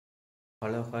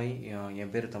Hello hi,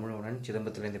 என் பேர் தமிழ்வனன்,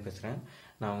 சிதம்பரத்துலேருந்து பேசுகிறேன்.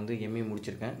 நான் வந்து எம்இ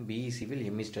முடிச்சிருக்கேன். பிஇ சிவில்,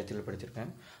 எம்இ ஸ்ட்ரக்சரில்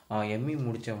படிச்சிருக்கேன். எம்இ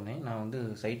முடித்தவொடனே நான் வந்து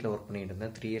சைட்டில் ஒர்க் பண்ணிகிட்டு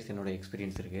இருந்தேன். 3 இயர்ஸ் என்னோடய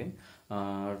எக்ஸ்பீரியன்ஸ் இருக்குது.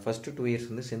 ஃபஸ்ட்டு 2 இயர்ஸ்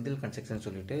வந்து செந்தில் கன்ஸ்ட்ரக்ஷன்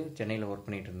சொல்லிட்டு சென்னையில் ஒர்க்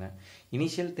பண்ணிகிட்டு இருந்தேன்.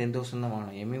 இனிஷியல் 10,000 தான்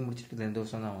வாங்கினேன். எம்இ முடிச்சுட்டு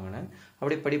 10,000 தான் வாங்கினேன்.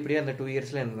 அப்படியே படிப்படியாக அந்த 2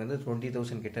 இயர்ஸில் எனக்கு வந்து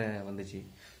 20,000 கிட்ட வந்துச்சு.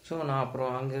 ஸோ நான்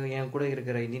அப்புறம் அங்கே என் கூட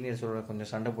இருக்கிற இன்ஜினியர்ஸோட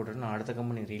கொஞ்சம் சண்டை போட்டுட்டு நான் அடுத்த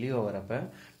கம்பெனி ரிலீவ் ஆகிறப்ப,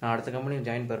 நான் அடுத்த கம்பெனி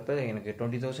ஜாயின் பண்ணுறப்ப எனக்கு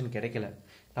 20,000 கிடைக்கல.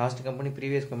 லாஸ்ட் கம்பெனி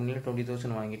ப்ரீவியஸ் கம்பெனியில்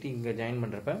 20,000 வாங்கிட்டு இங்கே ஜாயின்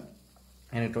பண்ணுறப்ப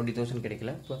எனக்கு 20,000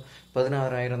 கிடைக்கல. இப்போ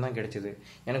 16,000 தான் கிடைச்சிது.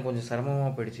 எனக்கு கொஞ்சம் சிரமமாக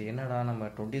போயிடுச்சு. என்னடா நம்ம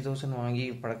 20,000 வாங்கி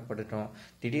பழக்கப்பட்டுட்டோம்,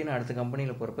 திடீர்னு அடுத்த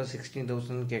கம்பெனியில் போகிறப்ப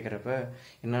 16,000 கேட்குறப்ப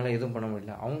என்னால் எதுவும் பண்ண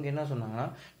முடியல. அவங்க என்ன சொன்னாங்கன்னா,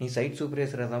 நீ சைட்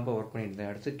சூப்பர்வைசராக தான்ப்பா ஒர்க்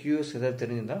பண்ணியிருந்தேன், அடுத்து QS ஏதாவது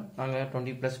தெரிஞ்சிருந்தால் நாங்கள்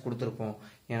 20+ கொடுத்துருப்போம்.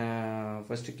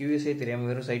 ஃபஸ்ட்டு QSே தெரியாமல்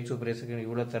வெறும் சைட் சூப்பர்வைசருக்கு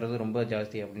இவ்வளோ தரது ரொம்ப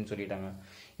ஜாஸ்தி அப்படின்னு சொல்லிட்டாங்க.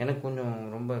 எனக்கு கொஞ்சம்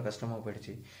ரொம்ப கஷ்டமாக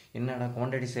போயிடுச்சு. என்னடா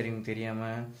குவான்டிட்டி ஷேரிங்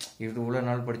தெரியாமல் இவ்வளோ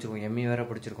நாள் படிச்சிருக்கோம், எம்இ வேறு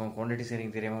படிச்சிருக்கோம், குவான்டிட்டி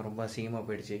ஷேரிங் தெரியாமல் ரொம்ப அசிங்கமாக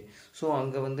போயிடுச்சு. ஸோ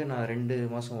அங்கே வந்து நான் 2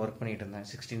 மாதம் ஒர்க் பண்ணிகிட்டு இருந்தேன்.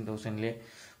 16,000லே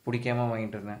பிடிக்காமல்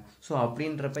வாங்கிட்டு இருந்தேன். ஸோ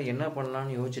அப்படின்றப்ப என்ன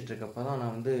பண்ணலான்னு யோசிச்சுட்டு இருக்கப்போ தான்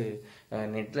நான் வந்து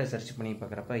நெட்டில் சர்ச் பண்ணி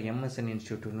பார்க்குறப்ப MSN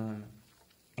இன்ஸ்டியூட்டுன்னு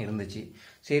இருந்துச்சு.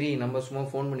 சரி நம்ம சும்மா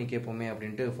ஃபோன் பண்ணி கேட்போமே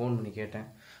அப்படின்ட்டு ஃபோன் பண்ணி கேட்டேன்.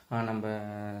 நம்ம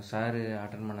சாரு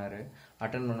அட்டன் பண்ணார்.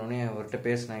 அட்டன் பண்ணோடனே அவர்கிட்ட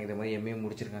பேசினேன், இது மாதிரி எம்ஏ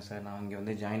முடிச்சிருக்கேன் சார், நான் இங்கே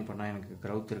வந்து ஜாயின் பண்ணால் எனக்கு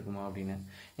க்ரௌத் இருக்குமா அப்படின்னு.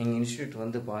 நீங்கள் இன்ஸ்டியூட்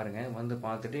வந்து பாருங்கள், வந்து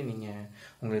பார்த்துட்டு நீங்கள்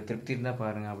உங்களுக்கு திருப்தி இருந்தால்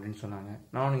பாருங்கள் அப்படின்னு சொன்னாங்க.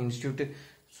 நானும் இன்ஸ்டியூட்டு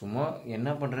சும்மா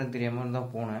என்ன பண்ணுறதுன்னு தெரியாமல்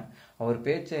தான் போனேன். அவர்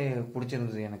பேச்சை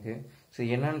பிடிச்சிருந்தது எனக்கு. சரி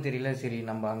என்னன்னு தெரியல, சரி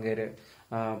நம்ம அங்கே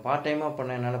பார்ட் டைமாக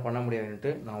பண்ண என்னால் பண்ண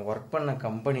முடியாதுன்ட்டு நான் ஒர்க் பண்ண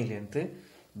கம்பெனிலேருந்து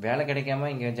வேலை கிடைக்காம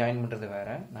இங்கே ஜாயின் பண்ணுறது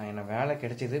வேறு. நான் என்ன வேலை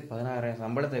கிடைச்சிது 16,000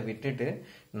 சம்பளத்தை விட்டுட்டு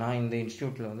நான் இந்த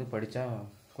இன்ஸ்டியூட்டில் வந்து படித்தா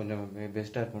கொஞ்சம்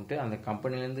பெஸ்ட்டாக இருக்கும்ட்டு அந்த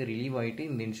கம்பெனிலேருந்து ரிலீவ் ஆகிட்டு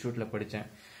இந்த இன்ஸ்டியூட்டில் படித்தேன்.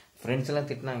 ஃப்ரெண்ட்ஸ் எல்லாம்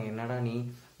திட்டினாங்க, என்னடா நீ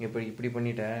இப்படி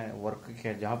பண்ணிட்ட,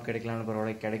 ஒர்க்கு ஜாப் கிடைக்கலான்னு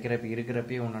பரவாயில்ல,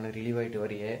 இருக்கிறப்பயே உன்னால் ரிலீவ் ஆகிட்டு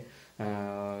வரையே,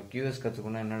 QS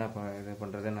கற்றுக்கணும், என்னடா இது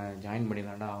பண்ணுறது, நான் ஜாயின்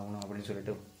பண்ணிடலாம்டா ஆகணும் அப்படின்னு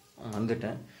சொல்லிட்டு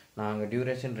வந்துட்டேன். நான் அங்கே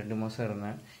டியூரேஷன் 2 மாதம்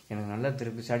இருந்தேன். எனக்கு நல்லா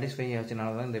திருப்பி சாட்டிஸ்ஃபை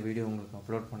ஆச்சுனால தான் இந்த வீடியோ உங்களுக்கு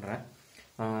அப்லோட் பண்ணுறேன்.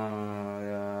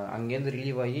 அங்கேருந்து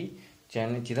ரிலீவ் ஆகி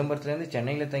சிதம்பரத்துலேருந்து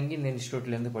சென்னையில் தங்கி இந்த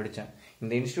இன்ஸ்டியூட்லேருந்து படித்தேன்.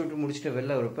 இந்த இன்ஸ்டியூட் முடிச்சுட்டு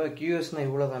வெளில வரப்போ QSனால்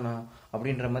இவ்வளோ தானா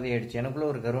அப்படின்ற மாதிரி ஆயிடுச்சு. எனக்குள்ளே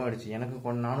ஒரு கர்வம் ஆயிடுச்சு,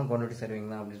 நானும் குவான்டிட்டி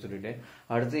சர்விங் தான் அப்படின்னு சொல்லிட்டு.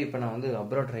 அடுத்து இப்போ நான் வந்து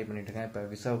அப்ராட் ட்ரை பண்ணிட்டுருக்கேன். இப்போ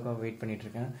விசாவுக்காக வெயிட்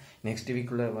பண்ணிட்டுருக்கேன். நெக்ஸ்ட்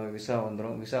வீக்குள்ளே விசா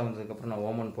வந்துடும். விசா வந்ததுக்கப்புறம் நான்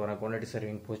ஓமன் போகிறேன், குவான்டிட்டி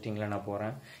சர்விங் போஸ்டிங்கில் நான்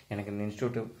போகிறேன். எனக்கு இந்த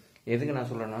இன்ஸ்டியூட்டு எதுக்கு நான்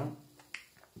சொல்கிறேன்னா,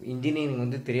 இன்ஜினியரிங்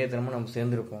வந்து தெரியாதனமாக நம்ம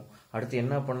சேர்ந்துருப்போம். அடுத்து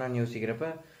என்ன பண்ணலான்னு யோசிக்கிறப்ப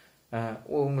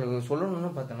உங்களுக்கு சொல்லணும்னு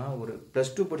பார்த்தோன்னா, ஒரு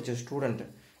 +2 படித்த ஸ்டூடெண்ட்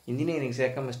இன்ஜினியரிங்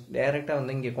சேர்க்காம டைரெக்டாக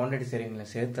வந்து இங்கே குவான்டிட்டி சர்விங்கில்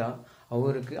சேர்த்தா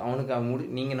அவனுக்கு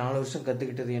நீங்கள் 4 வருஷம்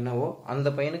கற்றுக்கிட்டது என்னவோ அந்த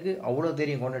பையனுக்கு அவ்வளோ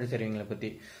தெரியும் குவான்டிட்டி சர்விங்களை பற்றி.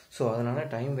 ஸோ அதனால்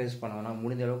டைம் வேஸ்ட் பண்ண வேணாம்.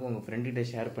 முடிஞ்ச அளவுக்கு உங்கள் ஃப்ரெண்டுகிட்ட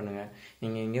ஷேர் பண்ணுங்கள்.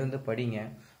 நீங்கள் இங்கே வந்து படிங்க.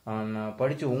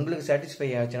 படித்து உங்களுக்கு சாட்டிஸ்ஃபை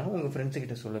ஆச்சுன்னா உங்கள்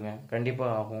ஃப்ரெண்ட்ஸுக்கிட்ட சொல்லுங்கள்,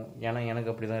 கண்டிப்பாக ஆகும். ஏன்னா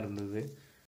எனக்கு அப்படி தான் இருந்தது.